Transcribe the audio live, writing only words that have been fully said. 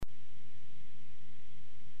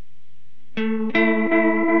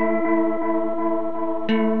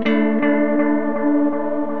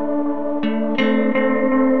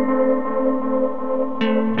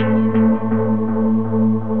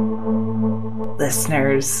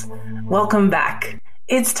listeners. Welcome back.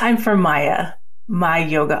 It's time for Maya, My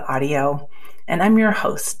Yoga Audio, and I'm your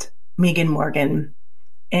host, Megan Morgan.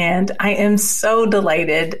 And I am so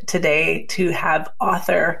delighted today to have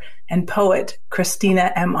author and poet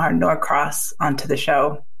Christina M.R. Norcross onto the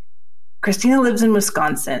show. Christina lives in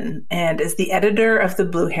Wisconsin and is the editor of the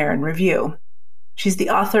Blue Heron Review. She's the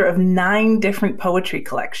author of 9 different poetry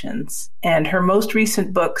collections, and her most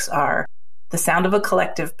recent books are The Sound of a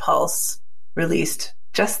Collective Pulse, released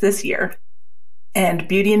just this year, and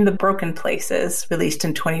Beauty in the Broken Places, released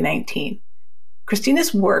in 2019.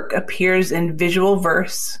 Christina's work appears in Visual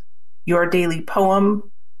Verse, Your Daily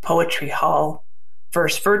Poem, Poetry Hall,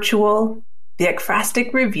 Verse Virtual, The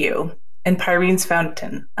Ekphrastic Review, and Pyrene's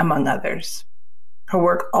Fountain, among others. Her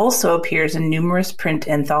work also appears in numerous print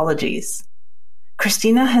anthologies.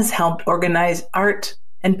 Christina has helped organize art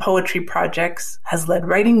and poetry projects, has led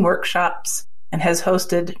writing workshops, and has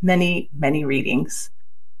hosted many, many readings.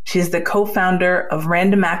 She is the co-founder of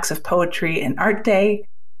Random Acts of Poetry and Art Day,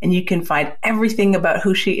 and you can find everything about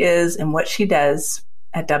who she is and what she does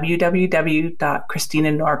at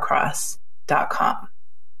www.christinanorcross.com.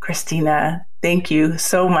 Christina, thank you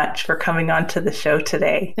so much for coming on to the show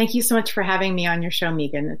today. Thank you so much for having me on your show,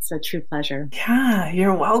 Megan. It's a true pleasure. Yeah,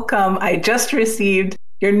 you're welcome. I just received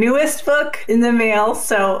your newest book in the mail,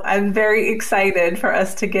 so I'm very excited for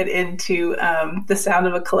us to get into The Sound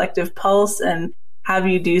of a Collective Pulse and have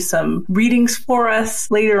you do some readings for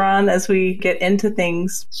us later on as we get into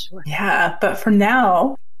things. Sure. Yeah, but for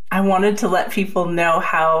now, I wanted to let people know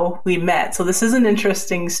how we met. So this is an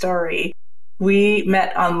interesting story. We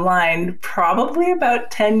met online probably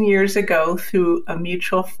about 10 years ago through a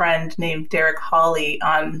mutual friend named Derek Hawley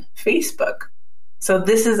on Facebook. So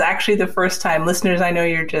this is actually the first time. Listeners, I know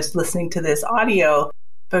you're just listening to this audio,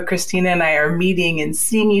 but Christina and I are meeting and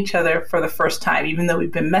seeing each other for the first time, even though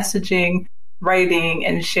we've been messaging, writing,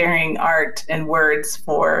 and sharing art and words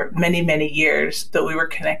for many, many years. But we were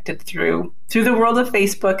connected through the world of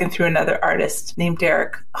Facebook and through another artist named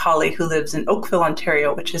Derek Hawley, who lives in Oakville,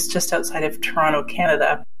 Ontario, which is just outside of Toronto,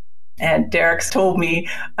 Canada. And Derek's told me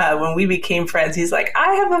when we became friends, he's like,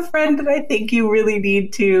 I have a friend that I think you really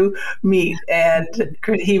need to meet. And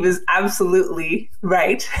he was absolutely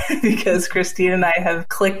right, because Christine and I have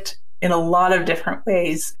clicked in a lot of different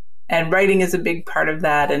ways. And writing is a big part of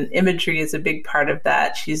that, and imagery is a big part of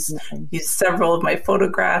that. She's used several of my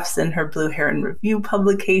photographs in her Blue Heron Review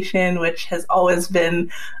publication, which has always been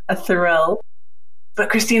a thrill. But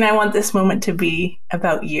Christine, I want this moment to be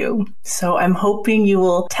about you. So I'm hoping you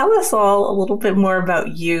will tell us all a little bit more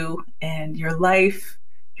about you and your life,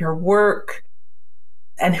 your work,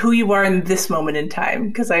 and who you are in this moment in time.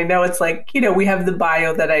 Because I know it's like, we have the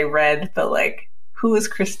bio that I read, but like, who is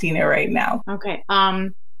Christina right now? Okay.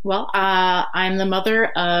 Well, I'm the mother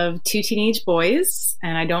of 2 teenage boys,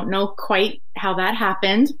 and I don't know quite how that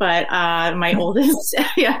happened, but my oldest,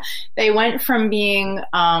 they went from being,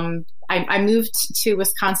 I moved to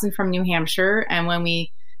Wisconsin from New Hampshire, and when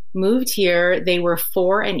we moved here, they were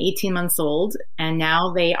 4 and 18 months old, and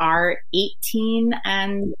now they are 18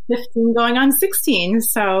 and 15 going on 16.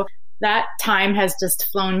 So that time has just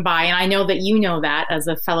flown by, and I know that you know that as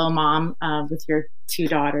a fellow mom with your 2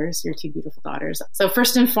 daughters, your 2 beautiful daughters. So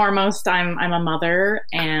first and foremost, I'm a mother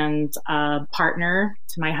and a partner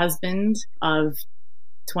to my husband of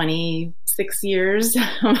 26 years.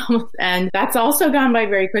 And that's also gone by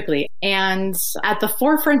very quickly. And at the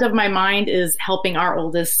forefront of my mind is helping our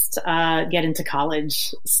oldest get into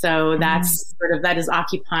college. So that's that is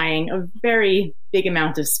occupying a very big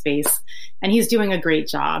amount of space. And he's doing a great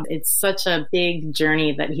job. It's such a big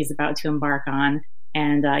journey that he's about to embark on.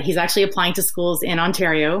 And he's actually applying to schools in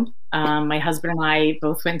Ontario. My husband and I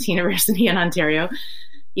both went to university in Ontario,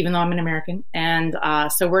 even though I'm an American. And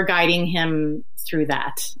so we're guiding him through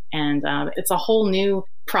that. And it's a whole new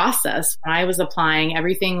process. When I was applying,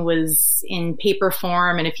 everything was in paper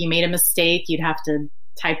form. And if you made a mistake, you'd have to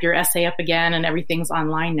type your essay up again, and everything's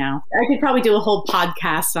online now. I could probably do a whole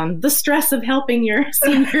podcast on the stress of helping your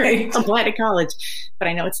senior apply to college, but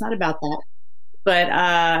I know it's not about that. But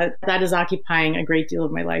that is occupying a great deal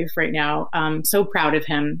of my life right now. I'm so proud of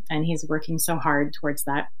him, and he's working so hard towards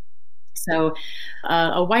that. So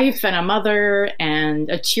a wife and a mother and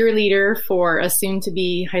a cheerleader for a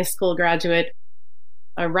soon-to-be high school graduate,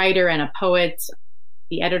 a writer and a poet,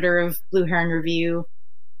 the editor of Blue Heron Review.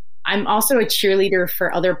 I'm also a cheerleader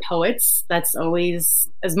for other poets. That's always,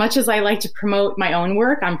 as much as I like to promote my own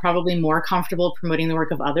work, I'm probably more comfortable promoting the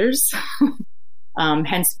work of others.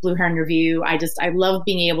 Hence Blue Heron Review. I love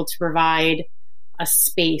being able to provide a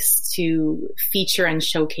space to feature and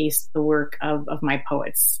showcase the work of my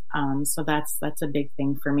poets. So that's a big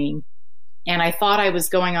thing for me. And I thought I was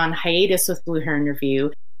going on hiatus with Blue Heron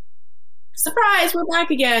Review. Surprise, we're back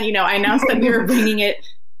again. I announced that we were bringing it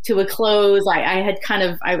to a close. I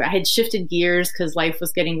had shifted gears because life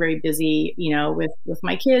was getting very busy, with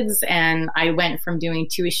my kids. And I went from doing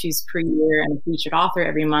 2 issues per year and a featured author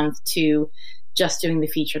every month to just doing the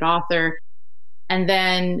featured author. And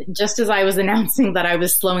then just as I was announcing that I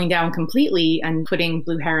was slowing down completely and putting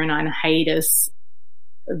Blue Heron on hiatus,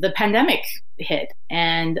 the pandemic hit.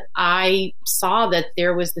 And I saw that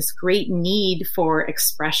there was this great need for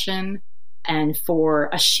expression and for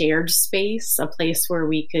a shared space, a place where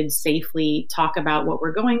we could safely talk about what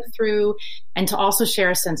we're going through and to also share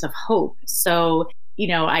a sense of hope. So,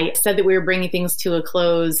 I said that we were bringing things to a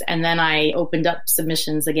close, and then I opened up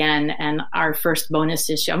submissions again, and our first bonus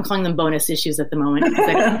issue, I'm calling them bonus issues at the moment.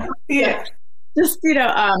 Yeah.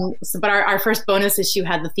 But our first bonus issue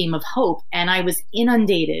had the theme of hope, and I was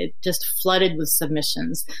inundated, just flooded with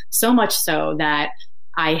submissions, so much so that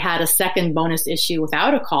I had a second bonus issue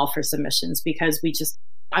without a call for submissions because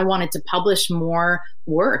I wanted to publish more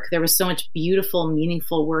work. There was so much beautiful,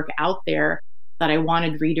 meaningful work out there that I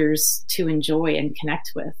wanted readers to enjoy and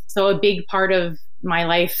connect with. So a big part of my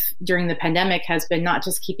life during the pandemic has been not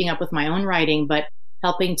just keeping up with my own writing, but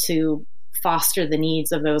helping to foster the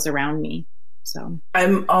needs of those around me. So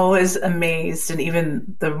I'm always amazed, and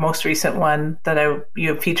even the most recent one that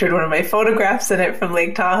you featured one of my photographs in it from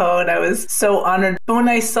Lake Tahoe, and I was so honored. When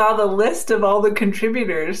I saw the list of all the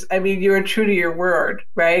contributors, I mean, you were true to your word,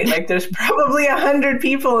 right? Like there's probably 100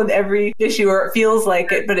 people in every issue, or it feels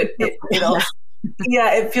like it, but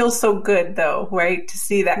yeah, it feels so good though, right? To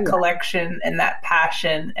see that collection and that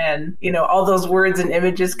passion and, all those words and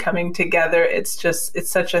images coming together. It's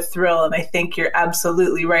such a thrill. And I think you're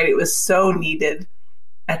absolutely right. It was so needed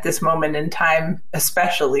at this moment in time,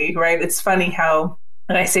 especially, right? It's funny how,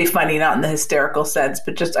 and I say funny, not in the hysterical sense,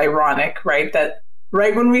 but just ironic, right? That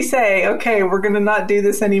right when we say, okay, we're going to not do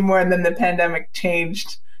this anymore. And then the pandemic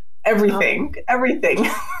changed everything.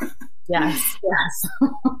 Yes,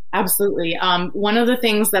 absolutely. One of the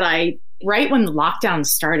things that right when the lockdown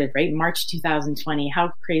started, right, March 2020,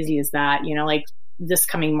 how crazy is that? Like this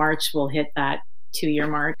coming March will hit that 2-year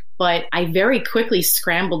mark. But I very quickly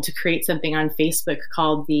scrambled to create something on Facebook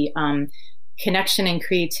called the Connection and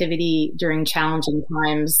Creativity During Challenging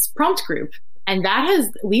Times Prompt Group. And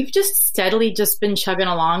we've just steadily been chugging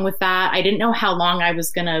along with that. I didn't know how long I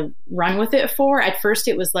was going to run with it for. At first,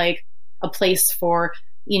 it was like a place for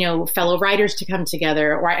fellow writers to come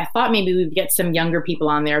together, or I thought maybe we'd get some younger people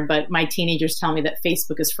on there, but my teenagers tell me that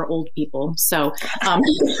Facebook is for old people. So,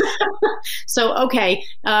 okay.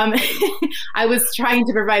 I was trying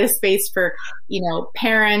to provide a space for,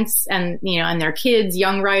 parents and, and their kids,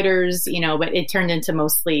 young writers, but it turned into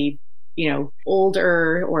mostly,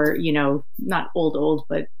 older or, not old,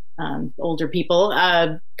 but older people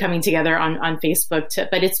coming together on Facebook.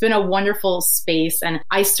 But it's been a wonderful space. And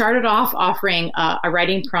I started off offering a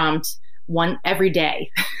writing prompt one every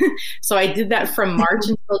day. So I did that from March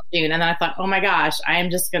until June. And then I thought, oh my gosh, I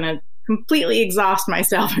am just going to completely exhaust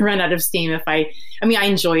myself and run out of steam I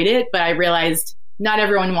enjoyed it, but I realized not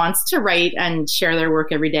everyone wants to write and share their work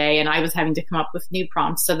every day. And I was having to come up with new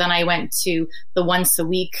prompts. So then I went to the once a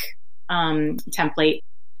week template.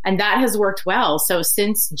 And that has worked well. So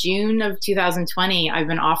since June of 2020, I've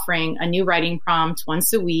been offering a new writing prompt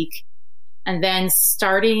once a week. And then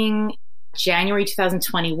starting January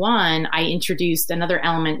 2021, I introduced another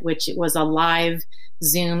element, which was a live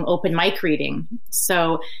Zoom open mic reading.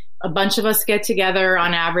 So a bunch of us get together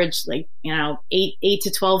on average, 8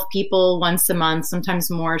 to 12 people once a month, sometimes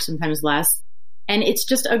more, sometimes less. And it's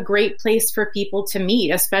just a great place for people to meet,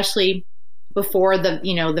 especially before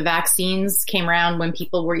the vaccines came around, when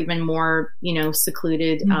people were even more,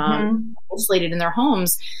 secluded, isolated in their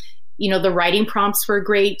homes. The writing prompts were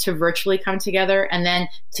great to virtually come together. And then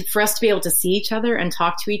for us to be able to see each other and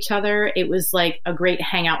talk to each other, it was like a great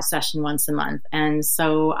hangout session once a month. And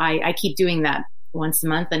so I keep doing that once a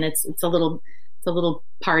month. And it's a little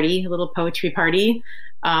party, a little poetry party,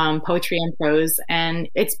 poetry and prose. And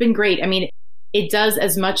it's been great. I mean, it does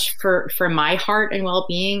as much for my heart and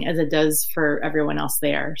well-being as it does for everyone else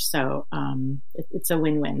there. So it's a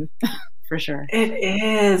win-win for sure. It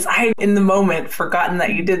is. I, in the moment, forgotten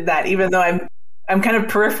that you did that, even though I'm kind of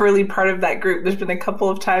peripherally part of that group. There's been a couple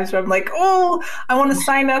of times where I'm like, oh, I want to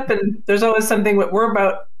sign up. And there's always something,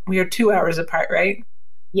 we are 2 hours apart, right?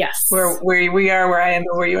 Yes. Where we are, where I am,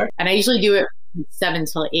 and where you are. And I usually do it from 7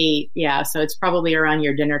 till 8. Yeah. So it's probably around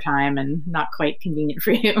your dinner time and not quite convenient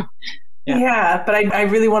for you. Yeah, but I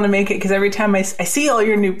really want to make it because every time I see all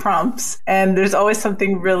your new prompts, and there's always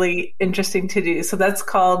something really interesting to do. So that's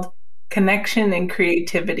called Connection and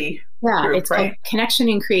Creativity Yeah, group, it's called right? Connection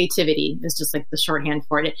and Creativity is just like the shorthand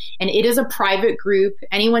for it. And it is a private group.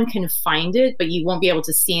 Anyone can find it, but you won't be able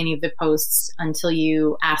to see any of the posts until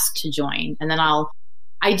you ask to join. And then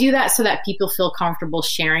I do that so that people feel comfortable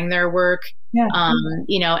sharing their work. Yeah.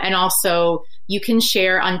 And also you can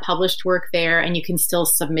share unpublished work there and you can still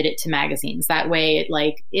submit it to magazines. That way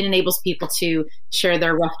it enables people to share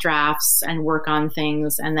their rough drafts and work on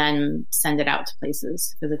things and then send it out to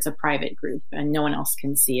places because it's a private group and no one else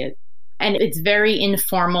can see it. And it's very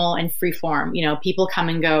informal and free form. People come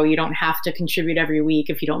and go. You don't have to contribute every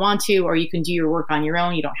week if you don't want to, or you can do your work on your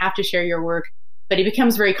own. You don't have to share your work, but it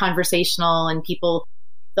becomes very conversational and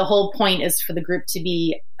the whole point is for the group to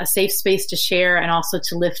be a safe space to share and also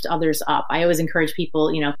to lift others up. I always encourage people,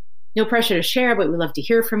 no pressure to share, but we'd love to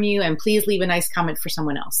hear from you and please leave a nice comment for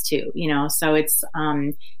someone else too, so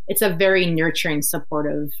it's a very nurturing,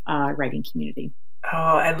 supportive writing community. Oh,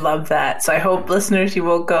 I love that. So I hope listeners, you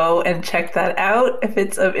will go and check that out if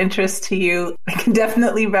it's of interest to you. I can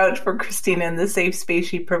definitely vouch for Christina and the safe space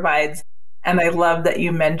she provides. And I love that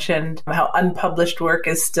you mentioned how unpublished work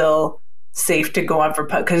is still safe to go on for,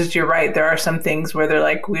 because you're right. There are some things where they're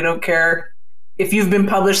like, we don't care if you've been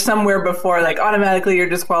published somewhere before, like automatically you're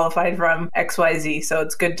disqualified from XYZ. So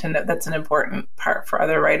it's good to know. That's an important part for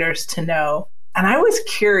other writers to know. And I was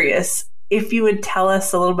curious if you would tell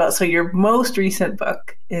us a little about, so your most recent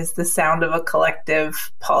book is The Sound of a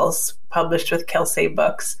Collective, Pulse, published with Kelsey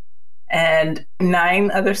Books, and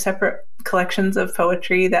 9 other separate collections of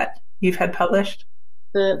poetry that you've had published.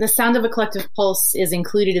 The Sound of a Collective Pulse is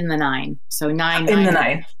included in the 9. So 9. In the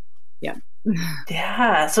 9. Yeah.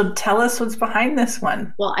 Yeah. So tell us what's behind this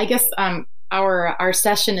one. Well, I guess our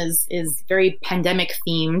session is very pandemic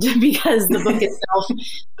themed because the book itself,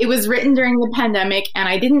 it was written during the pandemic and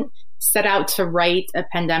I didn't set out to write a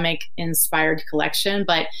pandemic inspired collection,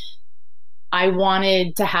 but I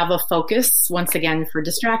wanted to have a focus once again for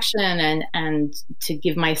distraction and to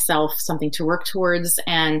give myself something to work towards.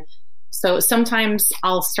 And so sometimes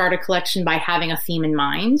I'll start a collection by having a theme in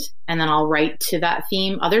mind and then I'll write to that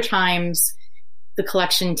theme. Other times the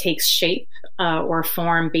collection takes shape or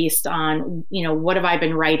form based on, what have I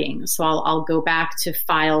been writing? So I'll go back to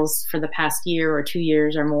files for the past year or 2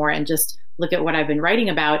 years or more and just look at what I've been writing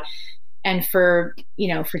about. And for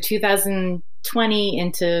 2020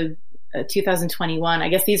 into 2021, I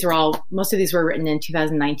guess most of these were written in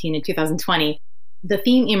 2019 and 2020. The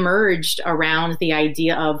theme emerged around the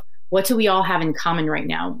idea of what do we all have in common right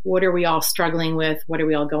now? What are we all struggling with? What are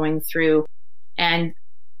we all going through? And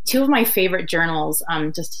 2 of my favorite journals,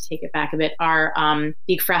 just to take it back a bit, are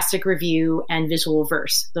the Ekphrastic Review and Visual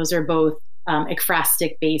Verse. Those are both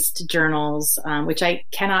ekphrastic-based journals, which I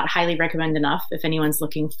cannot highly recommend enough if anyone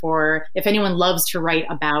loves to write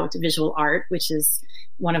about visual art, which is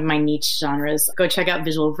one of my niche genres. Go check out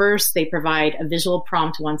Visual Verse. They provide a visual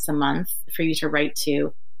prompt once a month for you to write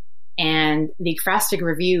to. And the Ekphrastic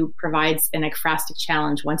Review provides an ekphrastic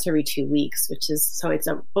challenge once every 2 weeks,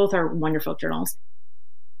 both are wonderful journals.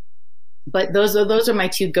 But those are my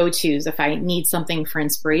 2 go-tos if I need something for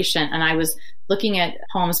inspiration. And I was looking at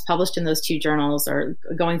poems published in those 2 journals or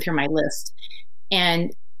going through my list.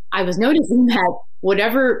 And I was noticing that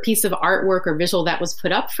whatever piece of artwork or visual that was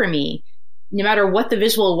put up for me, no matter what the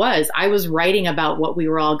visual was, I was writing about what we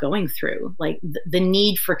were all going through, like the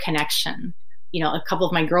need for connection. A couple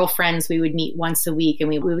of my girlfriends, we would meet once a week and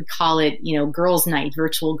we would call it, girls' night,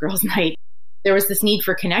 virtual girls' night. There was this need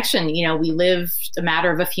for connection. We lived a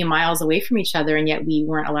matter of a few miles away from each other and yet we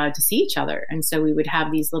weren't allowed to see each other. And so we would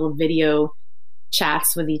have these little video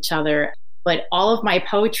chats with each other. But all of my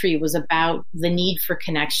poetry was about the need for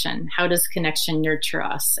connection. How does connection nurture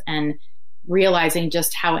us? And realizing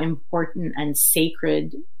just how important and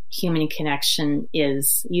sacred human connection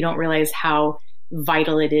is. You don't realize how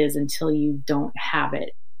vital it is until you don't have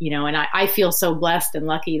it, and I feel so blessed and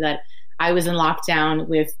lucky that I was in lockdown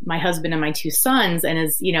with my husband and my 2 sons. And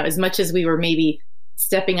as much as we were maybe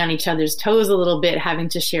stepping on each other's toes a little bit, having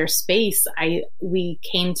to share space, we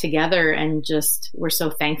came together and just were so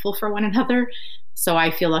thankful for one another. So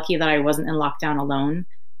I feel lucky that I wasn't in lockdown alone.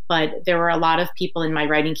 But there were a lot of people in my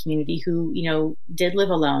writing community who, did live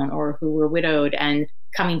alone or who were widowed, and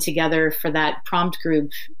coming together for that prompt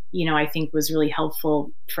group, I think was really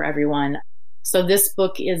helpful for everyone. So this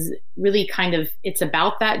book is really it's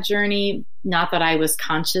about that journey. Not that I was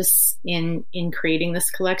conscious in creating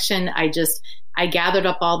this collection. I gathered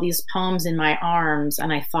up all these poems in my arms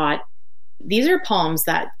and I thought, these are poems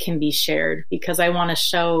that can be shared because I want to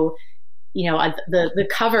show, the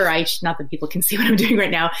cover, not that people can see what I'm doing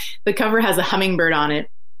right now. The cover has a hummingbird on it.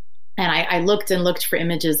 And I looked and looked for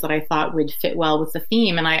images that I thought would fit well with the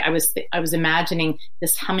theme. And I was imagining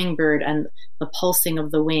this hummingbird and the pulsing of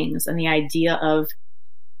the wings, and the idea of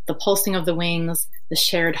the pulsing of the wings, the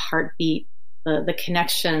shared heartbeat, the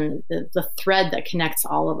connection, the thread that connects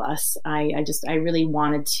all of us. I really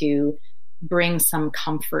wanted to bring some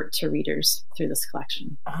comfort to readers through this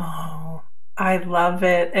collection. Oh, I love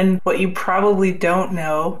it. And what you probably don't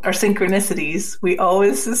know are synchronicities. We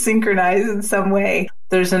always synchronize in some way.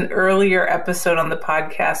 There's an earlier episode on the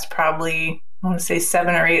podcast, probably, I want to say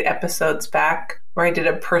 7 or 8 episodes back, where I did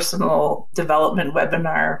a personal development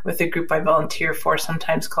webinar with a group I volunteer for,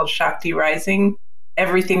 sometimes called Shakti Rising.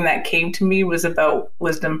 Everything that came to me was about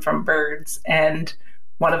wisdom from birds, and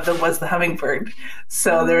one of them was the hummingbird.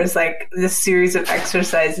 So there was like this series of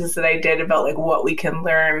exercises that I did about like what we can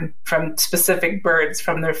learn from specific birds,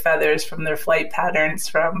 from their feathers, from their flight patterns,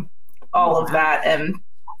 from all of that. And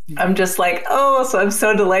I'm just like, oh, so I'm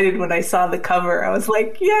so delighted when I saw the cover. I was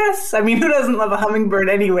like, yes. I mean, who doesn't love a hummingbird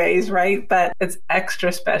anyways, right? But it's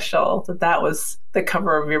extra special that that was the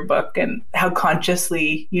cover of your book and how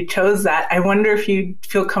consciously you chose that. I wonder if you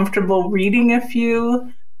feel comfortable reading a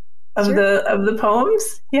few of the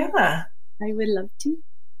poems. Yeah, I would love to.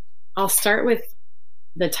 I'll start with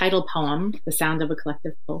the title poem, The Sound of a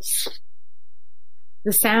Collective Pulse.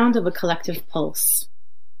 The sound of a collective pulse.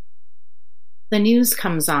 The news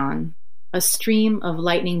comes on, a stream of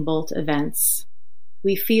lightning bolt events.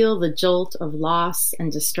 We feel the jolt of loss and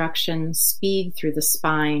destruction speed through the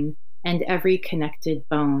spine and every connected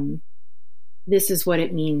bone. This is what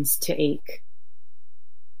it means to ache.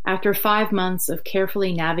 After 5 months of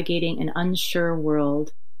carefully navigating an unsure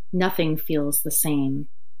world, nothing feels the same.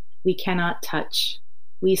 We cannot touch.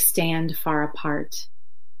 We stand far apart.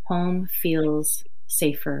 Home feels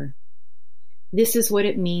safer. This is what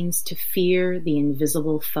it means to fear the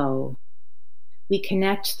invisible foe. We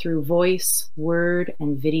connect through voice, word,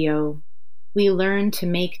 and video. We learn to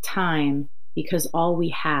make time because all we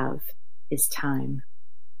have is time.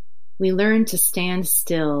 We learn to stand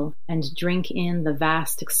still and drink in the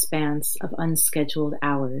vast expanse of unscheduled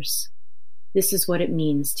hours. This is what it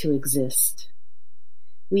means to exist.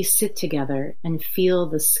 We sit together and feel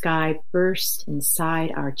the sky burst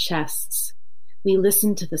inside our chests. We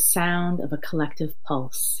listen to the sound of a collective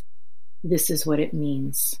pulse. This is what it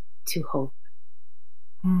means to hope.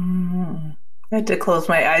 I had to close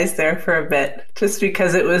my eyes there for a bit, just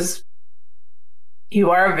because it was, you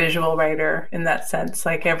are a visual writer in that sense.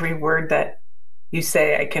 Like every word that you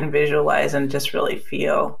say, I can visualize and just really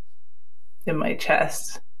feel in my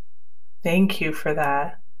chest. Thank you for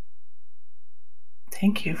that.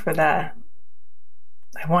 Thank you for that.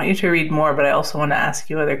 I want you to read more, but I also want to ask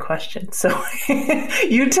you other questions. So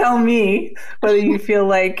you tell me whether you feel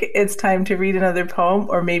like it's time to read another poem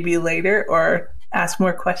or maybe later, or ask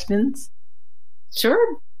more questions.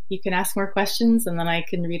 Sure. You can ask more questions and then I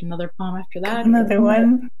can read another poem after that. Another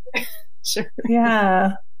one. Sure.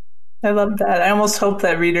 Yeah. I love that. I almost hope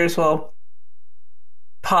that readers will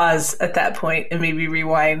pause at that point and maybe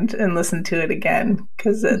rewind and listen to it again,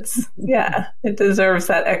 because it's, yeah, it deserves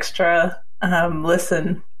that extra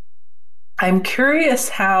listen. I'm curious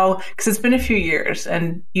how, because it's been a few years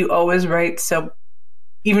and you always write, so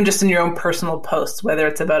even just in your own personal posts, whether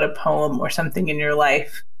it's about a poem or something in your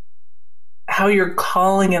life, how your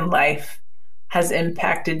calling in life has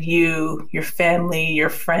impacted you, your family, your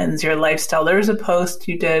friends, your lifestyle. There was a post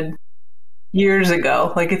you did years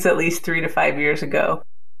ago, like it's at least 3 to 5 years ago.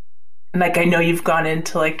 And like, I know you've gone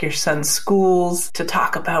into like your son's schools to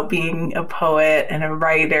talk about being a poet and a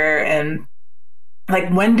writer. And like,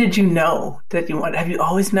 when did you know that have you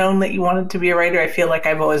always known that you wanted to be a writer? I feel like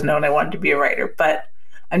I've always known I wanted to be a writer, but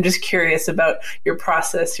I'm just curious about your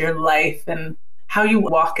process, your life, and how you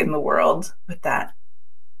walk in the world with that.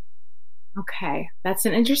 Okay. That's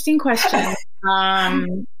an interesting question.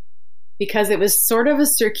 Because it was sort of a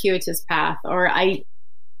circuitous path, or I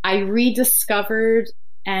rediscovered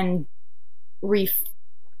and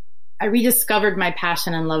I rediscovered my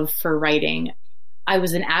passion and love for writing. I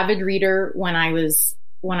was an avid reader when I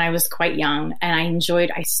was quite young, and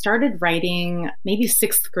I started writing maybe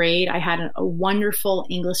 6th grade. I had a wonderful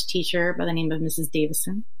English teacher by the name of Mrs.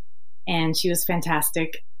 Davison, and she was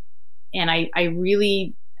fantastic. And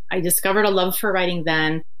I discovered a love for writing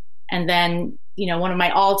then. And then, one of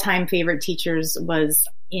my all-time favorite teachers was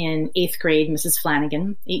in 8th grade, Mrs.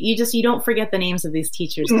 Flanagan. You don't forget the names of these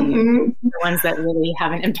teachers, do you? The ones that really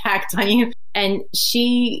have an impact on you. And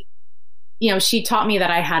she taught me that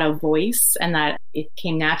I had a voice and that it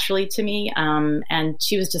came naturally to me. And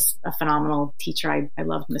she was just a phenomenal teacher. I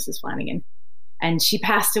loved Mrs. Flanagan. And she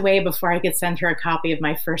passed away before I could send her a copy of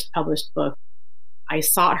my first published book. I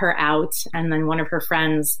sought her out, and then one of her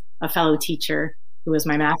friends, a fellow teacher who was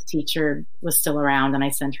my math teacher, was still around, and I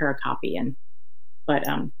sent her a copy.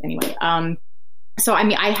 So I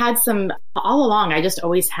mean, I had all along, I just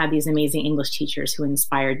always had these amazing English teachers who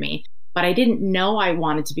inspired me, but I didn't know I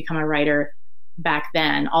wanted to become a writer back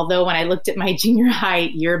then. Although when I looked at my junior high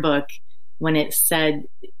yearbook, when it said,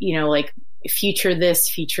 like future this,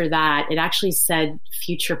 future that, it actually said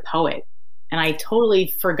future poet. And I totally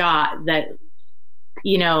forgot that,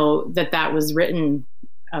 that was written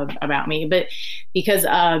about me. But because,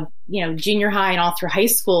 junior high and all through high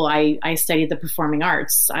school, I studied the performing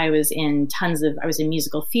arts. I was in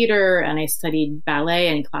musical theater, and I studied ballet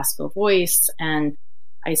and classical voice, and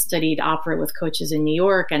I studied opera with coaches in New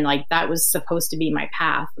York. And like, that was supposed to be my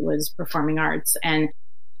path, was performing arts. And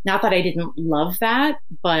not that I didn't love that,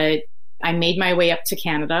 but I made my way up to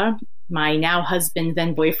Canada. My now husband,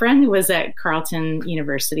 then boyfriend, was at Carleton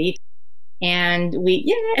University. And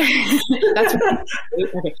that's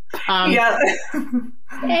okay.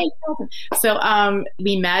 Hey, so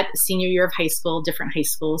we met senior year of high school, different high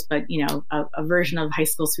schools, but a version of high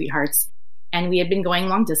school sweethearts. And we had been going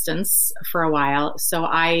long distance for a while. So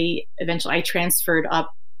I transferred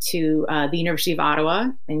up to the University of Ottawa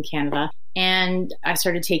in Canada, and I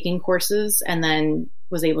started taking courses, and then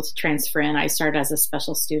was able to transfer in. I started as a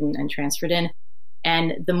special student and transferred in.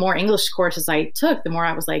 And the more English courses I took, the more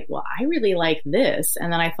I was like, well, I really like this.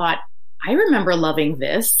 And then I thought, I remember loving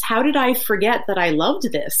this. How did I forget that I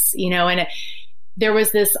loved this? And there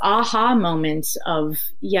was this aha moment of,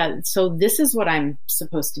 so this is what I'm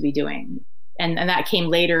supposed to be doing. And that came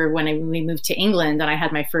later when we moved to England, and I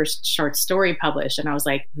had my first short story published, and I was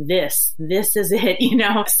like, this is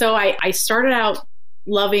it, So I started out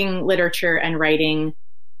loving literature and writing,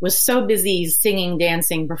 was so busy singing,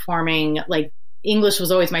 dancing, performing. Like, English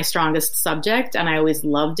was always my strongest subject, and I always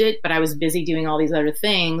loved it, but I was busy doing all these other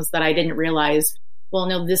things that I didn't realize, well,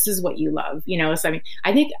 no, this is what you love, So I mean,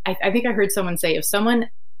 I think I heard someone say, if someone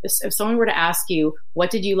were to ask you, what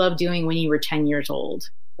did you love doing when you were 10 years old?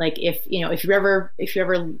 Like, if you ever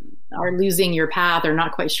are losing your path or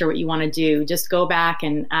not quite sure what you want to do, just go back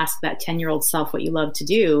and ask that 10-year-old self what you love to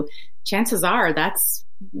do. Chances are that's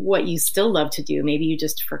what you still love to do. Maybe you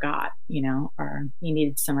just forgot, or you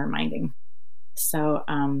needed some reminding. So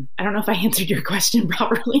I don't know if I answered your question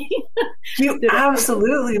properly. You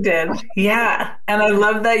absolutely did. Yeah. And I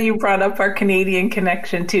love that you brought up our Canadian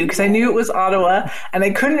connection too, because I knew it was Ottawa, and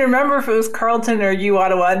I couldn't remember if it was Carleton or U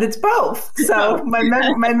Ottawa, and it's both. So my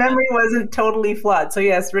memory wasn't totally flawed. So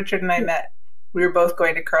yes, Richard and I met. We were both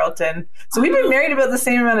going to Carleton. So we've been married about the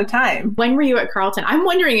same amount of time. When were you at Carleton? I'm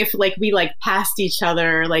wondering if we passed each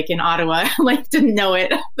other in Ottawa, didn't know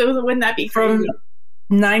it. Wouldn't that be crazy? From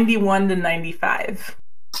 91 to 95.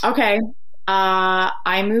 Okay.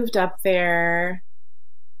 I moved up there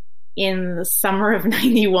in the summer of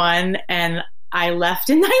 91, and I left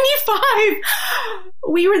in 95.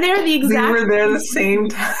 We were there the same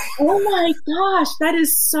time. Oh my gosh, that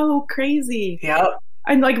is so crazy. Yep.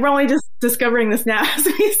 I'm we're only just discovering this now as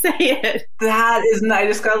we say it. That is nice. I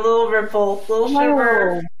just got a little ripple, little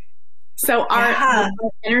shiver. So our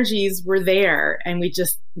energies were there, and we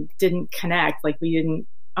just didn't connect. We didn't.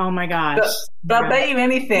 Oh my gosh! But I'll bet you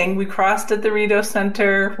anything. We crossed at the Rideau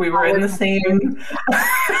Center. We were in the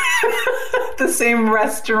same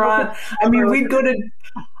restaurant. I mean, we'd go to.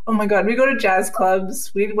 Oh my God, we go to jazz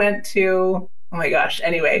clubs. We went to. Oh my gosh.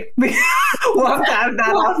 Anyway, we'll have to have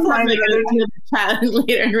that offline chat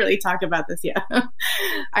later and really talk about this. Yeah,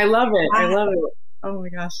 I love it. I love it. Oh my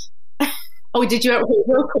gosh. Oh, did you,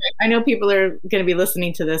 real quick, I know people are going to be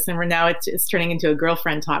listening to this, and now it's turning into a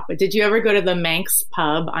girlfriend talk, but did you ever go to the Manx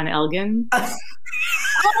pub on Elgin? Oh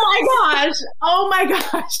my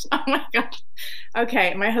gosh.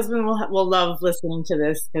 Okay. My husband will love listening to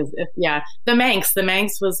this, because the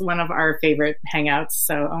Manx was one of our favorite hangouts.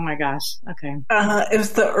 So, oh my gosh. Okay. It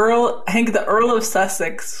was the Earl of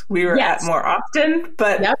Sussex we were at more often,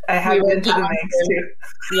 but I have been to the Manx too.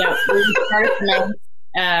 Yeah. We started the Manx.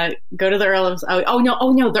 Go to the Earl of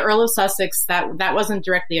the Earl of Sussex. That wasn't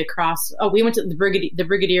directly across. Oh, we went to the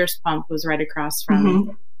Brigadier's Pump was right across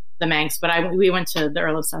from the Manx, but we went to the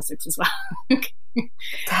Earl of Sussex as well.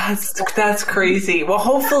 That's crazy. Well,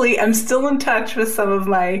 hopefully, I'm still in touch with some of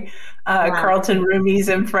my Carleton roomies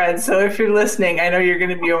and friends. So if you're listening, I know you're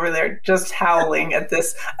going to be over there just howling at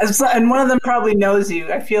this. And one of them probably knows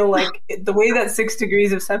you. I feel like the way that 6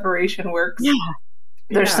 degrees of separation works. Yeah.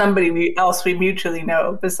 There's somebody else we mutually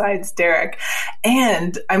know besides Derek.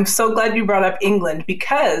 And I'm so glad you brought up England,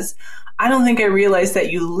 because I don't think I realized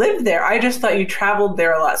that you lived there. I just thought you traveled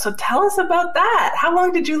there a lot. So tell us about that. How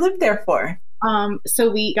long did you live there for?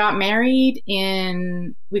 So we got married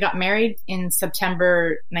in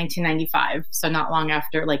September 1995. So not long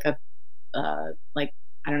after, I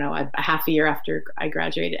don't know, a half a year after I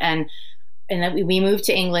graduated, and then we moved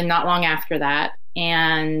to England not long after that.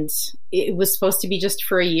 And it was supposed to be just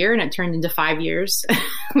for a year, and it turned into 5 years.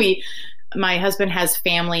 My husband has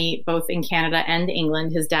family both in Canada and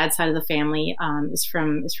England. His dad's side of the family is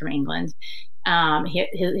from England.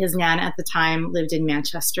 His nana at the time lived in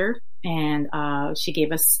Manchester, and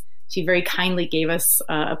she very kindly gave us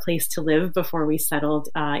a place to live before we settled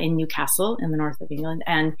in Newcastle in the north of England.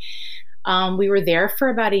 And we were there for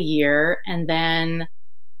about a year, and then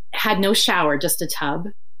had no shower, just a tub.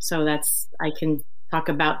 So I can talk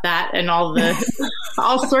about that and all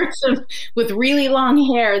sorts of, with really long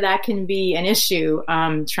hair, that can be an issue,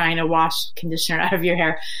 trying to wash conditioner out of your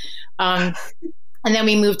hair. And then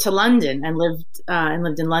we moved to London and lived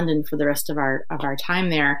in London for the rest of our time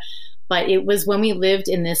there. But it was when we lived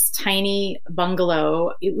in this tiny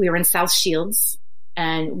bungalow. We were in South Shields,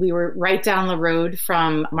 and we were right down the road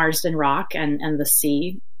from Marsden Rock and the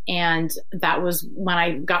sea. And that was when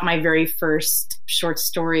I got my very first short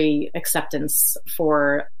story acceptance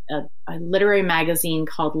for a literary magazine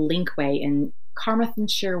called Linkway in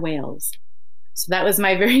Carmarthenshire, Wales. So that was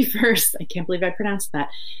my very first. I can't believe I pronounced that.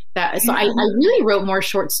 So I really wrote more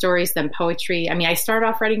short stories than poetry. I mean, I started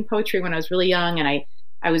off writing poetry when I was really young, and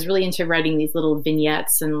I was really into writing these little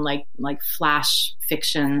vignettes and like flash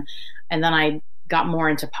fiction. And then I got more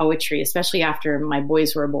into poetry, especially after my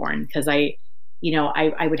boys were born, because I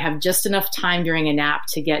would have just enough time during a nap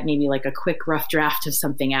to get maybe like a quick rough draft of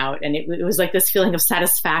something out. And it was like this feeling of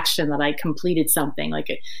satisfaction that I completed something. Like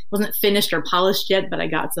it wasn't finished or polished yet, but I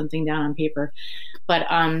got something down on paper. But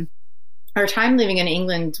our time living in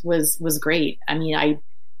England was great. I mean,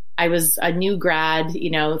 I was a new grad,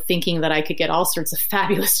 thinking that I could get all sorts of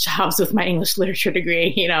fabulous jobs with my English literature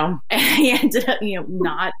degree, and I ended up,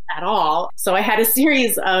 not at all. So I had a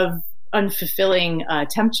series of unfulfilling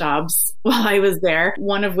temp jobs while I was there.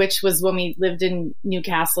 One of which was when we lived in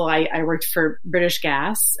Newcastle. I worked for British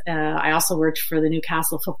Gas. I also worked for the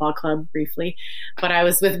Newcastle Football Club briefly, but I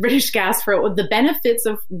was with British Gas for the benefits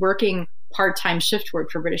of working part-time shift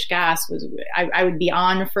work for British Gas was I would be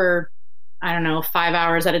on for, I don't know, 5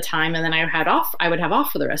 hours at a time, and then I would have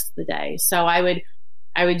off for the rest of the day. So I would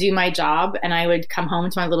do my job, and I would come home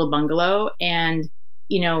to my little bungalow, and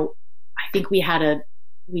I think we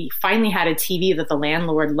finally had a TV that the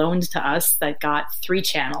landlord loaned to us that got 3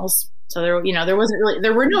 channels. So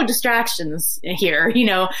there were no distractions here,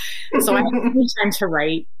 so I had time to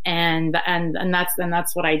write, and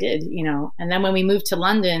that's what I did, and then when we moved to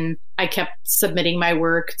London, I kept submitting my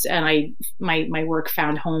work, and my work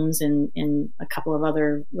found homes in a couple of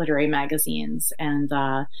other literary magazines.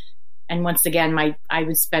 And once again, I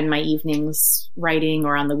would spend my evenings writing,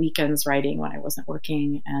 or on the weekends writing when I wasn't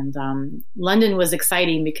working. And London was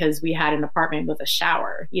exciting because we had an apartment with a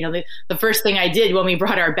shower. The first thing I did when we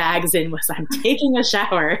brought our bags in was I'm taking a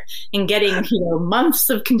shower and getting months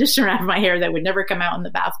of conditioner out of my hair that would never come out in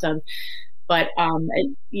the bathtub. But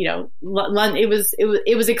London,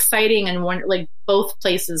 it was exciting, and both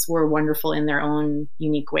places were wonderful in their own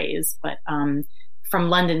unique ways. But from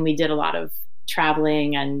London, we did a lot of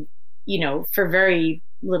traveling, and for very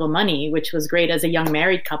little money, which was great. As a young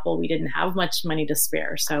married couple, we didn't have much money to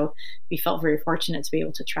spare. So we felt very fortunate to be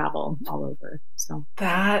able to travel all over. So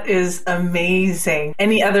that is amazing.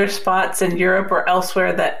 Any other spots in Europe or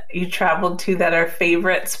elsewhere that you traveled to that are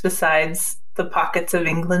favorites besides the pockets of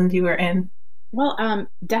England you were in? Well,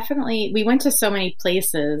 definitely. We went to so many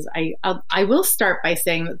places. I will start by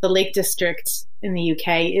saying that the Lake District in the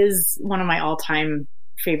UK is one of my all-time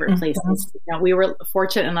favorite places. We were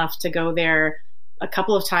fortunate enough to go there a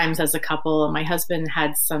couple of times as a couple. My husband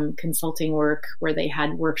had some consulting work where they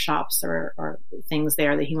had workshops or things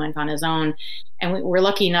there that he went on his own. And we were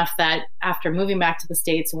lucky enough that after moving back to the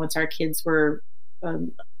States, and once our kids were,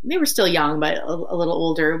 they were still young, but a little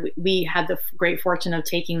older, we had the great fortune of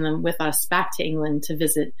taking them with us back to England to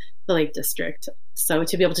visit the Lake District. So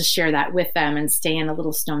to be able to share that with them and stay in a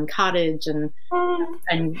little stone cottage and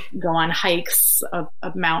go on hikes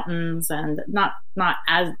of mountains, and not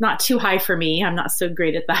too high for me. I'm not so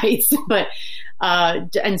great at the heights, but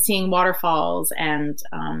and seeing waterfalls and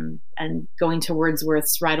going to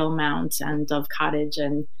Wordsworth's Rydal Mount and Dove Cottage,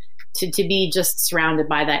 and to be just surrounded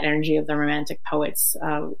by that energy of the Romantic poets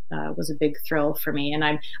was a big thrill for me.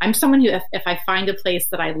 And I'm someone who, if I find a place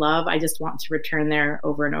that I love, I just want to return there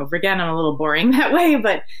over and over again. I'm a little boring that way,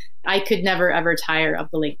 but I could never, ever tire of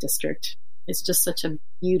the Lake District. It's just such a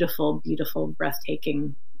beautiful, beautiful,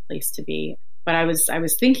 breathtaking place to be. But I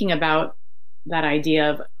was thinking about that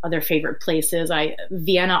idea of other favorite places.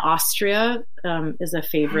 Vienna, Austria, is a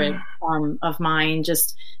favorite of mine.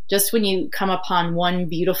 Just when you come upon one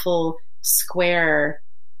beautiful square,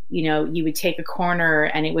 you would take a corner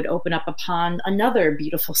and it would open up upon another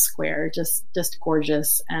beautiful square, just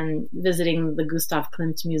gorgeous. And visiting the Gustav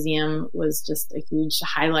Klimt Museum was just a huge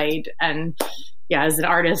highlight. And yeah, as an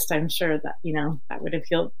artist, I'm sure that, that would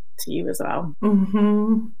appeal to you as well.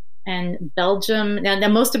 Mm-hmm. And Belgium. Now,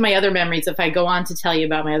 most of my other memories, if I go on to tell you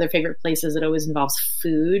about my other favorite places, it always involves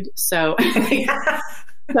food. So, so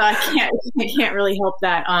I can't really help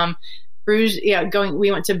that. Bruges,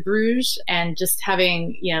 we went to Bruges and just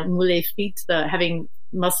having, moule frites, having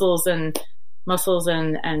mussels and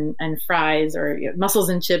fries, or mussels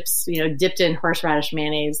and chips, dipped in horseradish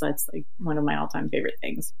mayonnaise. That's like one of my all-time favorite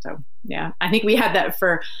things. So yeah, I think we had that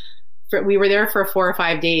we were there for 4 or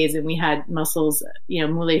 5 days, and we had mussels,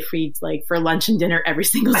 moule frites, like for lunch and dinner every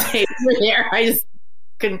single day we were there. I just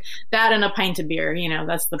couldn't, that and a pint of beer,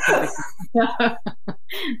 that's the perfect.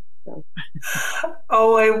 So.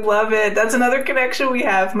 Oh, I love it. That's another connection we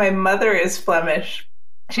have. My mother is Flemish.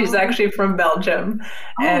 She's actually from Belgium.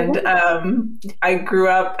 And I didn't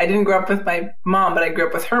grow up with my mom, but I grew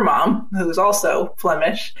up with her mom, who's also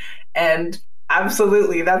Flemish. And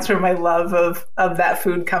absolutely, that's where my love of that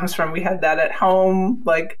food comes from. We had that at home,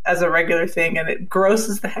 like as a regular thing, and it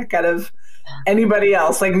grosses the heck out of anybody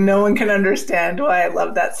else. Like no one can understand why I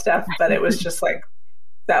love that stuff, but it was just like,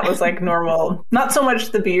 that was like normal. Not so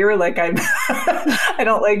much the beer, like I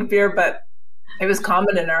don't like beer, but it was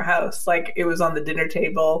common in our house. Like it was on the dinner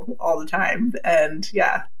table all the time. And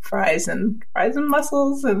yeah, fries and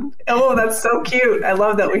mussels. And oh, that's so cute. I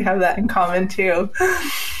love that we have that in common too.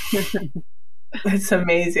 It's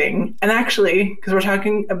amazing. And actually, because we're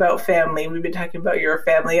talking about family, we've been talking about your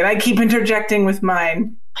family, and I keep interjecting with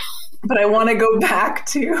mine. But I want to go back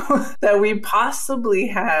to that we possibly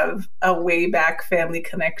have a way back family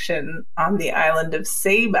connection on the island of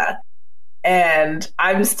Saba. And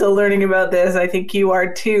I'm still learning about this. I think you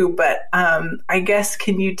are too. But I guess,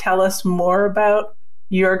 can you tell us more about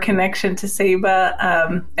your connection to Saba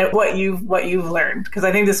and what you've learned? Because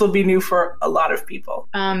I think this will be new for a lot of people.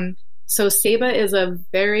 So Saba is a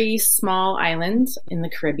very small island in the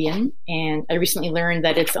Caribbean. And I recently learned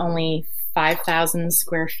that it's only 5,000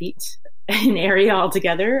 square feet in area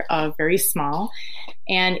altogether, very small.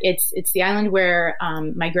 And it's the island where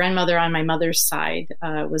my grandmother on my mother's side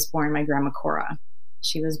was born, my grandma Cora.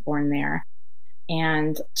 She was born there.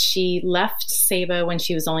 And she left Saba when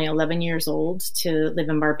she was only 11 years old to live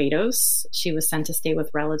in Barbados. She was sent to stay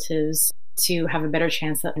with relatives to have a better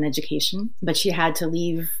chance at an education. But she had to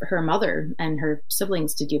leave her mother and her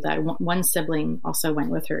siblings to do that. One sibling also went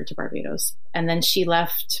with her to Barbados. And then she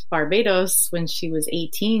left Barbados when she was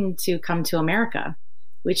 18 to come to America,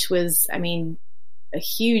 which was, a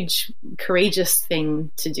huge, courageous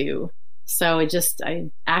thing to do. So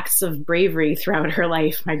acts of bravery throughout her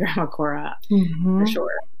life, my grandma Cora, for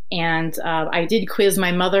sure. And I did quiz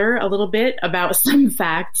my mother a little bit about some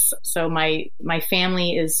facts. So my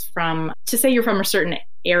family is to say you're from a certain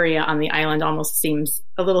area on the island almost seems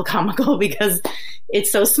a little comical because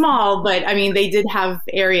it's so small. But they did have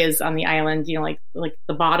areas on the island, like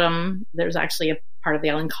the Bottom. There's actually a part of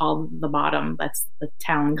the island called the Bottom. That's the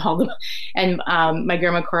town called. And my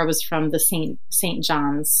grandma Cora was from the St.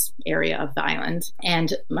 John's area of the island.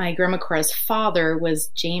 And my grandma Cora's father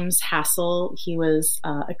was James Hassel. He was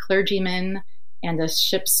a clergyman and a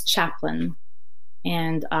ship's chaplain.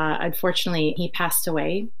 And unfortunately, he passed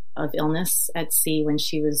away of illness at sea when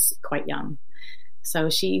she was quite young.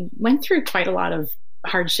 So she went through quite a lot of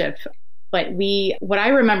hardship. But what I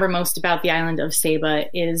remember most about the island of Saba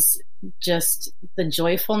is just the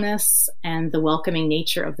joyfulness and the welcoming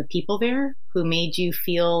nature of the people there, who made you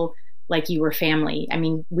feel like you were family.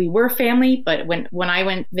 We were family, but when I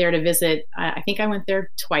went there to visit, I think I went there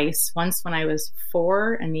twice, once when I was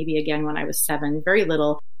 4 and maybe again when I was 7, very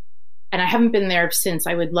little. And I haven't been there since.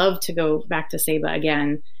 I would love to go back to Saba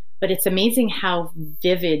again, but it's amazing how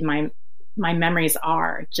vivid my memories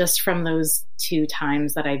are just from those 2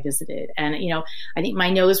 times that I visited. And, I think my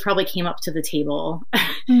nose probably came up to the table.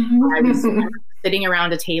 I was sitting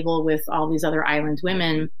around a table with all these other island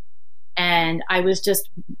women, and I was just,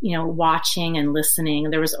 watching and listening.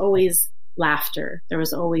 There was always laughter. There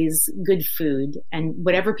was always good food, and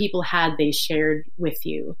whatever people had, they shared with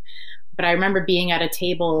you. But I remember being at a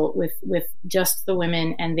table with just the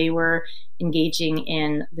women, and they were engaging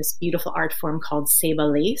in this beautiful art form called Saba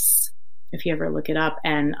lace, if you ever look it up.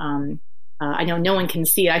 And I know no one can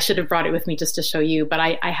see it. I should have brought it with me just to show you. But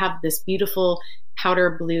I have this beautiful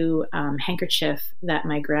powder blue handkerchief that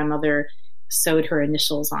my grandmother sewed her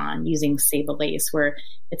initials on using Saba lace, where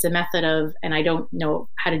it's a method of, and I don't know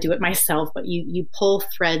how to do it myself, but you pull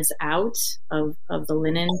threads out of the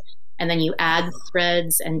linen, and then you add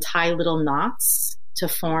threads and tie little knots to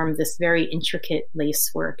form this very intricate lace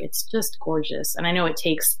work. It's just gorgeous. And I know it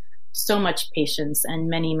takes so much patience and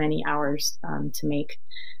many, many hours to make.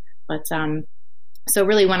 But so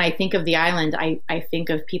really, when I think of the island, I think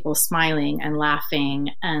of people smiling and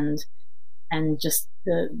laughing and just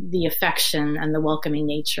the affection and the welcoming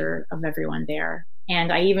nature of everyone there.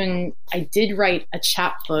 And I did write a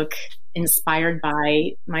chapbook inspired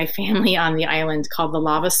by my family on the island called The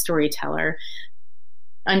Lava Storyteller.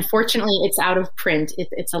 Unfortunately, it's out of print.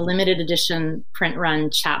 It's a limited edition print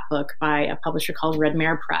run chapbook by a publisher called Red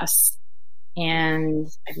Mare Press. And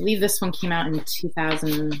I believe this one came out in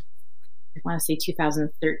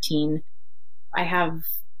 2013. I have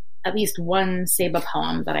at least one Saba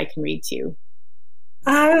poem that I can read to you.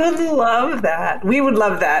 I would love that. We would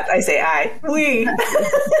love that. I say I. We.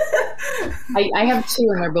 I have two,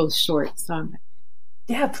 and they're both short. So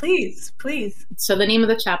yeah, please. So the name of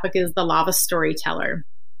the chapbook is The Lava Storyteller,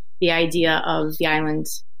 the idea of the island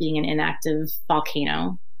being an inactive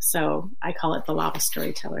volcano. So I call it The Lava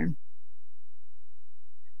Storyteller.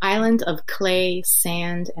 Island of clay,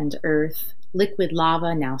 sand, and earth, liquid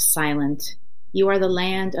lava now silent, you are the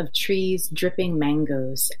land of trees dripping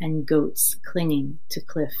mangoes and goats clinging to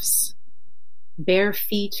cliffs. Bare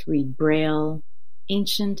feet read Braille,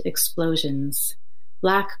 ancient explosions,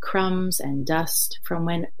 black crumbs and dust from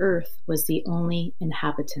when earth was the only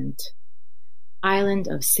inhabitant. Island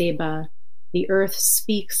of Saba, the earth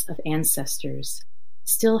speaks of ancestors,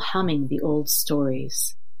 still humming the old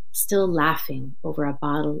stories, still laughing over a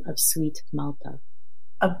bottle of sweet Malta.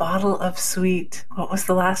 A bottle of sweet. What was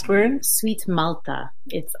the last word? Sweet Malta.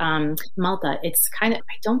 It's Malta. It's kind of,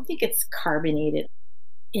 I don't think it's carbonated.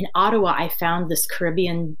 In Ottawa, I found this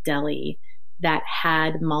Caribbean deli that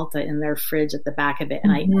had Malta in their fridge at the back of it.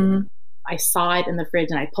 And I saw it in the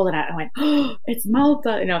fridge and I pulled it out and I went, oh, it's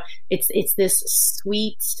Malta. You know, it's this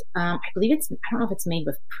sweet, I believe I don't know if it's made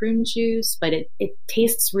with prune juice, but it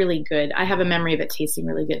tastes really good. I have a memory of it tasting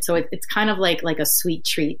really good. So it's kind of like a sweet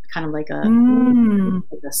treat, kind of like a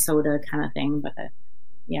soda kind of thing, but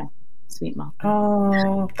sweet Malta.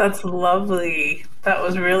 Oh, that's lovely. That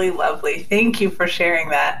was really lovely. Thank you for sharing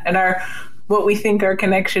that. And what we think our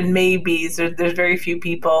connection may be is there's very few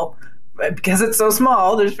people, because it's so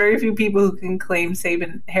small, there's very few people who can claim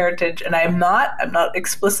Saban heritage. And I'm not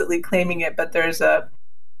explicitly claiming it, but there's a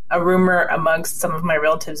rumor amongst some of my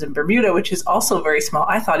relatives in Bermuda, which is also very small.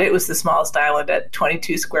 I thought it was the smallest island at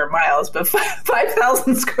 22 square miles, but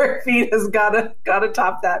 5,000 square feet has got to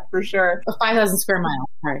top that for sure. 5,000 square miles.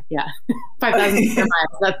 Sorry, yeah. 5,000 square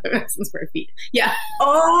miles. That's 5,000 square feet. Yeah.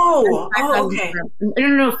 Okay.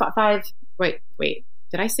 No. 5. Wait.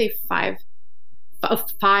 Did I say 5?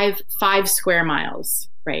 5 square miles,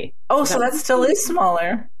 right? Oh, so that still is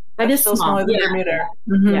smaller. That is still smaller than Bermuda.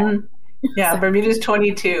 Mm-hmm. Yeah, Bermuda's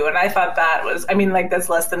 22, and I thought that was, that's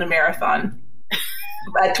less than a marathon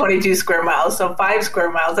at 22 square miles. So 5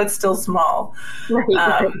 square miles, that's still small.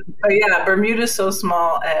 Right. But yeah, Bermuda's so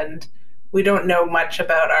small, and we don't know much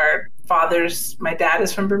about our fathers. My dad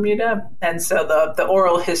is from Bermuda, and so the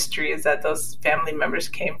oral history is that those family members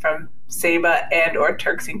came from Saba and or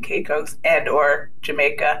Turks and Caicos and or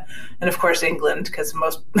Jamaica, and of course England, because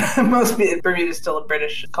most Bermuda is still a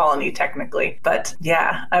British colony technically. But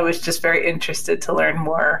yeah, I was just very interested to learn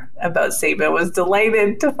more about Saba. Was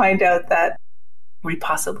delighted to find out that we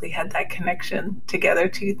possibly had that connection together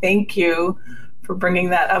too. Thank you for bringing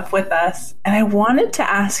that up with us. And I wanted to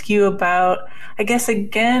ask you about, I guess,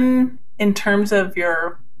 again, in terms of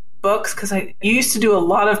your books, because you used to do a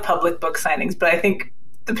lot of public book signings, but I think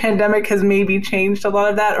the pandemic has maybe changed a lot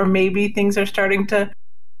of that, or maybe things are starting to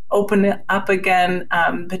open it up again.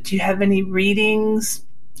 But do you have any readings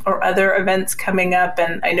or other events coming up?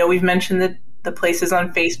 And I know we've mentioned the places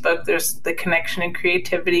on Facebook. There's the Connection and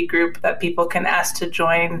Creativity group that people can ask to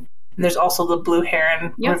join. And there's also the Blue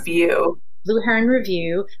Heron Review. Blue Heron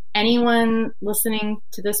Review. Anyone listening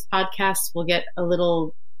to this podcast will get a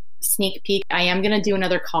little sneak peek. I am going to do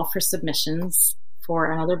another call for submissions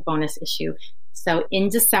for another bonus issue. So in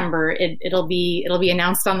December, it'll be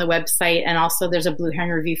announced on the website, and also there's a Blue Heron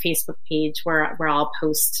Review Facebook page where I'll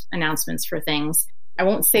post announcements for things. I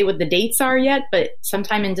won't say what the dates are yet, but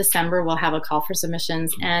sometime in December we'll have a call for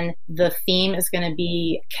submissions, and the theme is going to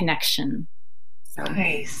be connection. So,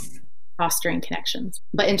 nice. Fostering connections.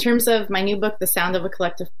 But in terms of my new book, The Sound of a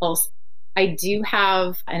Collective Pulse, I do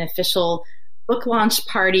have an official book launch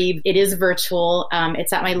party. It is virtual.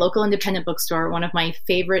 It's at my local independent bookstore, one of my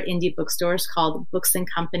favorite indie bookstores called Books and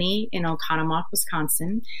Company in Oconomowoc,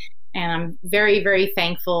 Wisconsin. And I'm very, very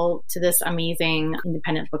thankful to this amazing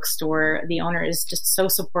independent bookstore. The owner is just so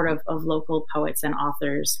supportive of local poets and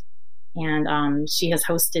authors. And she has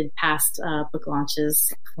hosted past book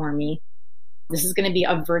launches for me. This is going to be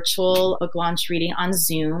a virtual book launch reading on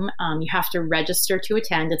Zoom. You have to register to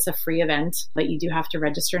attend. It's a free event, but you do have to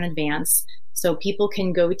register in advance. So people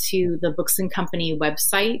can go to the Books and Company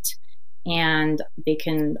website, and they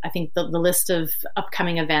can, I think the list of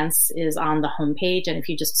upcoming events is on the homepage. And if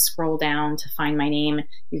you just scroll down to find my name,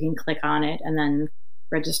 you can click on it and then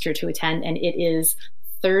register to attend. And it is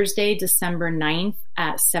Thursday, December 9th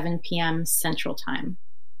at 7 p.m. Central Time.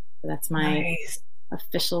 So that's my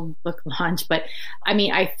official book launch. But I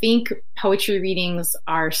mean, I think poetry readings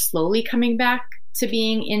are slowly coming back to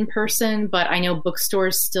being in person, but I know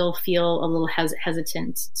bookstores still feel a little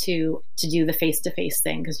hesitant to do the face-to-face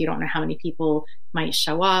thing because you don't know how many people might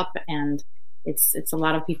show up, and it's a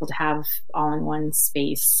lot of people to have all in one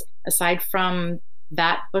space. Aside from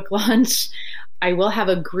that book launch, I will have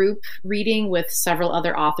a group reading with several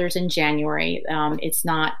other authors in January. It's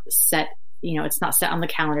not set, it's not set on the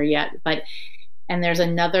calendar yet, and there's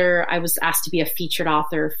another, I was asked to be a featured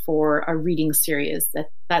author for a reading series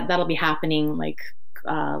that'll be happening like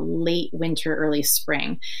late winter, early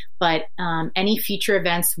spring. But any future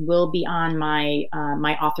events will be on my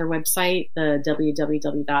author website, the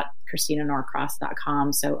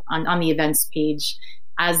www.christinanorcross.com. So on the events page,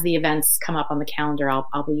 as the events come up on the calendar,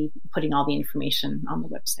 I'll be putting all the information on the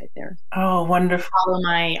website there. Oh, wonderful. Follow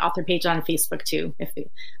my author page on Facebook too.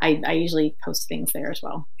 I usually post things there as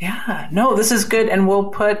well. Yeah, no, this is good. And we'll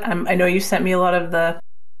put, I know you sent me a lot of the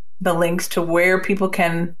links to where people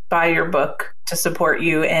can buy your book to support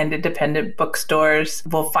you and independent bookstores.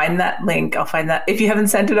 We'll find that link. I'll find that, if you haven't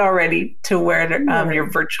sent it already, to where your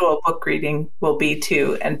virtual book reading will be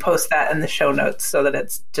too, and post that in the show notes so that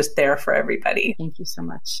it's just there for everybody. Thank you so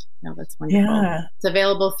much. No, that's wonderful. Yeah. It's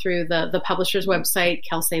available through the publisher's website,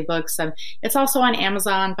 Kelsey Books. It's also on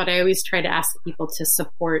Amazon, but I always try to ask people to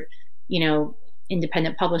support,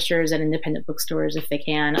 independent publishers and independent bookstores if they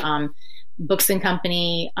can. Books and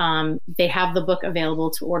Company, they have the book available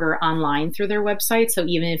to order online through their website. So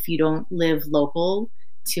even if you don't live local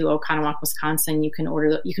to Oconomowoc, Wisconsin, you can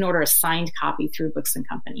order a signed copy through Books and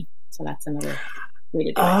Company. So that's another way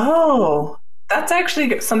to do it. Oh, that's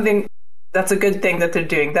actually something, that's a good thing that they're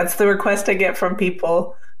doing. That's the request I get from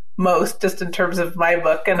people most, just in terms of my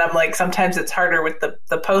book. And I'm like, sometimes it's harder with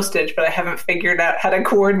the postage, but I haven't figured out how to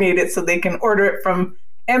coordinate it so they can order it from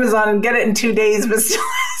Amazon and get it in 2 days, but still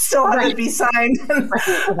have it be signed.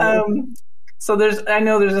 So I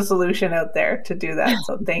know there's a solution out there to do that.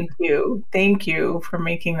 So thank you for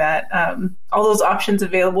making that, all those options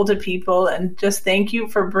available to people. And just thank you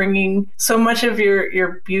for bringing so much of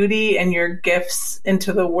your beauty and your gifts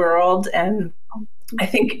into the world. And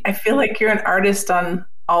I feel like you're an artist on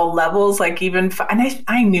all levels, like even, and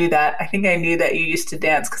I knew that. I think I knew that you used to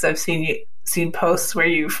dance because I've seen posts where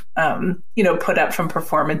you've, put up from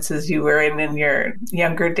performances you were in your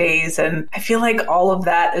younger days. And I feel like all of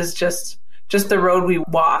that is just the road we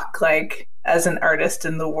walk, like as an artist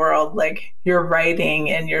in the world, like your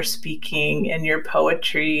writing and your speaking and your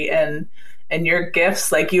poetry and your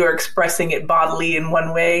gifts, like you are expressing it bodily in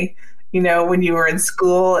one way, when you were in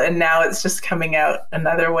school, and now it's just coming out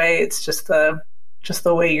another way. It's just the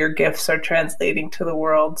way your gifts are translating to the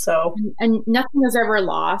world. So, and nothing is ever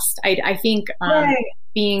lost. I think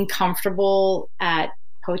being comfortable at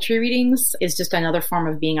poetry readings is just another form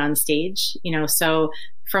of being on stage, so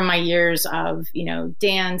from my years of,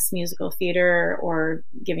 dance, musical theater, or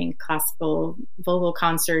giving classical vocal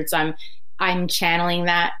concerts, I'm channeling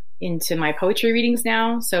that into my poetry readings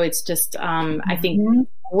now. So it's just, I think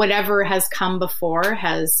whatever has come before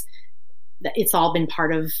it's all been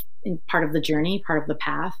part of the journey, part of the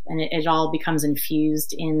path, and it all becomes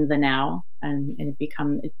infused in the now, and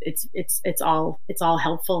it's all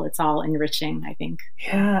helpful. It's all enriching, I think.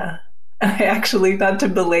 Yeah. I actually, not to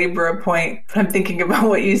belabor a point, but I'm thinking about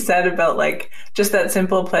what you said about like just that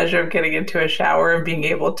simple pleasure of getting into a shower and being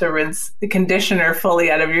able to rinse the conditioner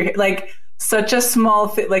fully out of your hair. Like such a small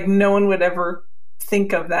thing, like no one would ever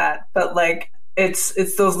think of that, but like it's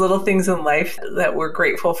those little things in life that we're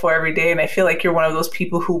grateful for every day. And I feel like you're one of those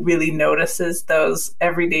people who really notices those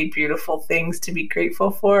everyday beautiful things to be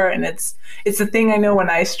grateful for. And it's the thing I know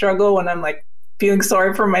when I struggle, when I'm like feeling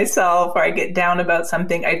sorry for myself or I get down about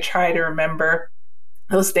something, I try to remember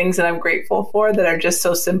those things that I'm grateful for that are just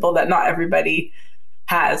so simple that not everybody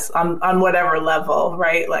has on whatever level,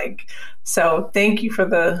 right? Like, so thank you for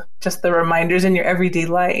the reminders in your everyday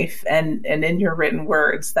life and in your written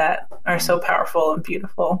words that are so powerful and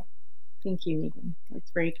beautiful. Thank you, Megan.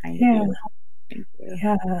 That's very kind of you. Thank you.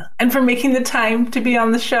 Yeah. And for making the time to be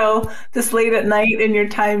on the show this late at night in your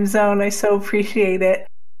time zone. I so appreciate it.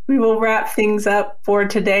 We will wrap things up for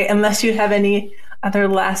today, unless you have any other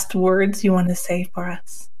last words you want to say for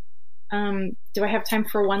us. Do I have time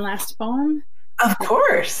for one last poem? Of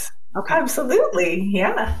course. Okay. Absolutely.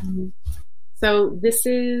 Yeah. So this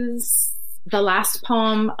is the last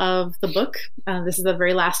poem of the book. This is the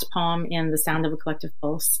very last poem in The Sound of a Collective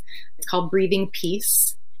Pulse. It's called Breathing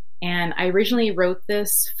Peace. And I originally wrote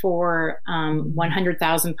this for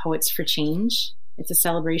 100,000 Poets for Change. It's a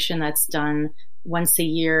celebration that's done once a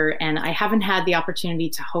year. And I haven't had the opportunity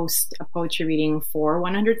to host a poetry reading for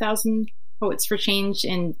 100,000 Poets for Change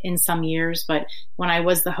in some years. But when I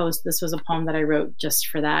was the host, this was a poem that I wrote just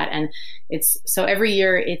for that. And it's so every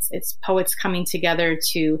year it's poets coming together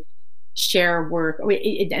to share work. And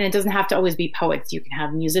it doesn't have to always be poets. You can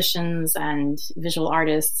have musicians and visual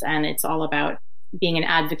artists. And it's all about being an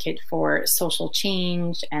advocate for social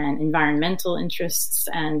change and environmental interests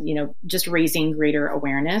and, just raising greater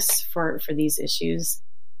awareness for these issues.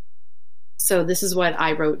 So this is what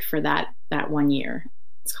I wrote for that 1 year.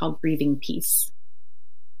 It's called Breathing Peace.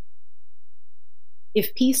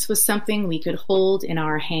 If peace was something we could hold in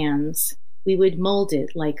our hands, we would mold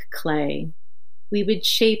it like clay. We would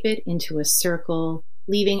shape it into a circle,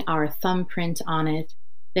 leaving our thumbprint on it,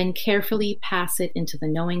 then carefully pass it into the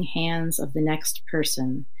knowing hands of the next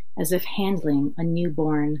person, as if handling a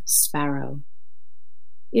newborn sparrow.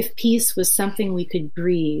 If peace was something we could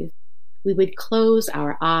breathe, we would close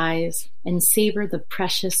our eyes and savor the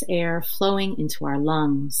precious air flowing into our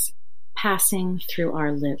lungs, passing through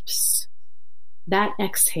our lips. That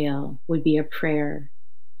exhale would be a prayer.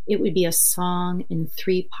 It would be a song in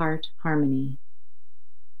 3-part harmony.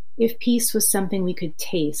 If peace was something we could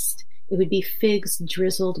taste, it would be figs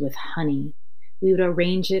drizzled with honey. We would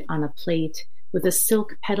arrange it on a plate with a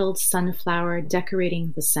silk-petaled sunflower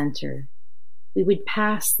decorating the center. We would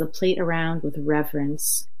pass the plate around with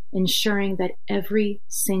reverence, ensuring that every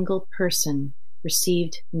single person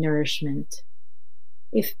received nourishment.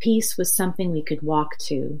 If peace was something we could walk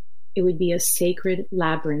to, it would be a sacred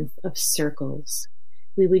labyrinth of circles.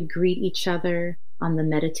 We would greet each other on the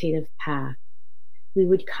meditative path. We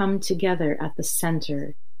would come together at the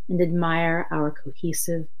center and admire our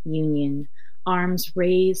cohesive union, arms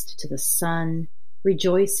raised to the sun,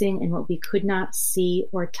 rejoicing in what we could not see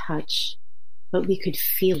or touch, but we could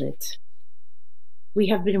feel it. We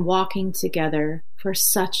have been walking together for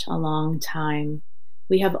such a long time.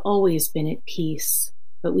 We have always been at peace,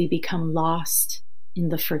 but we become lost in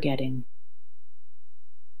the forgetting.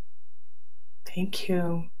 Thank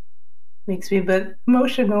you. Makes me a bit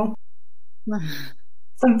emotional.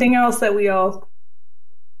 Something else that we all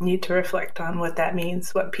need to reflect on, what that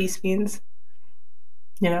means, what peace means,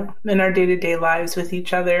 in our day-to-day lives with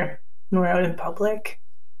each other when we're out in public.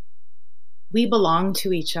 We belong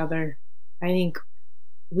to each other. I think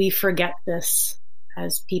we forget this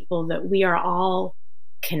as people, that we are all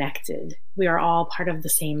connected. We are all part of the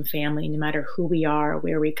same family, no matter who we are,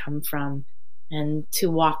 where we come from, and to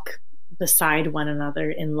walk beside one another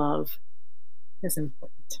in love is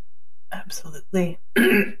important. Absolutely.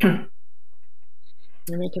 You're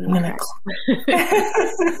making me cry.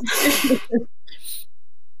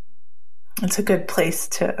 It's a good place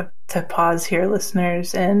to pause here,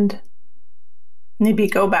 listeners, and maybe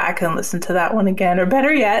go back and listen to that one again, or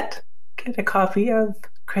better yet, get a copy of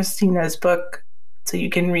Christina's book so you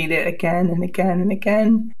can read it again and again and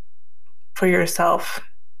again for yourself.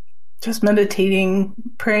 Just meditating,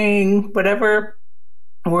 praying, whatever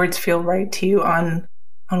words feel right to you on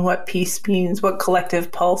what peace means, what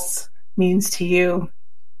collective pulse means to you.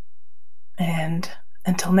 And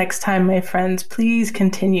until next time, my friends, please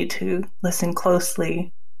continue to listen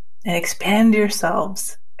closely and expand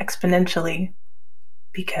yourselves exponentially,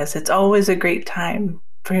 because it's always a great time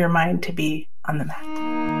for your mind to be on the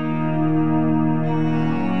mat.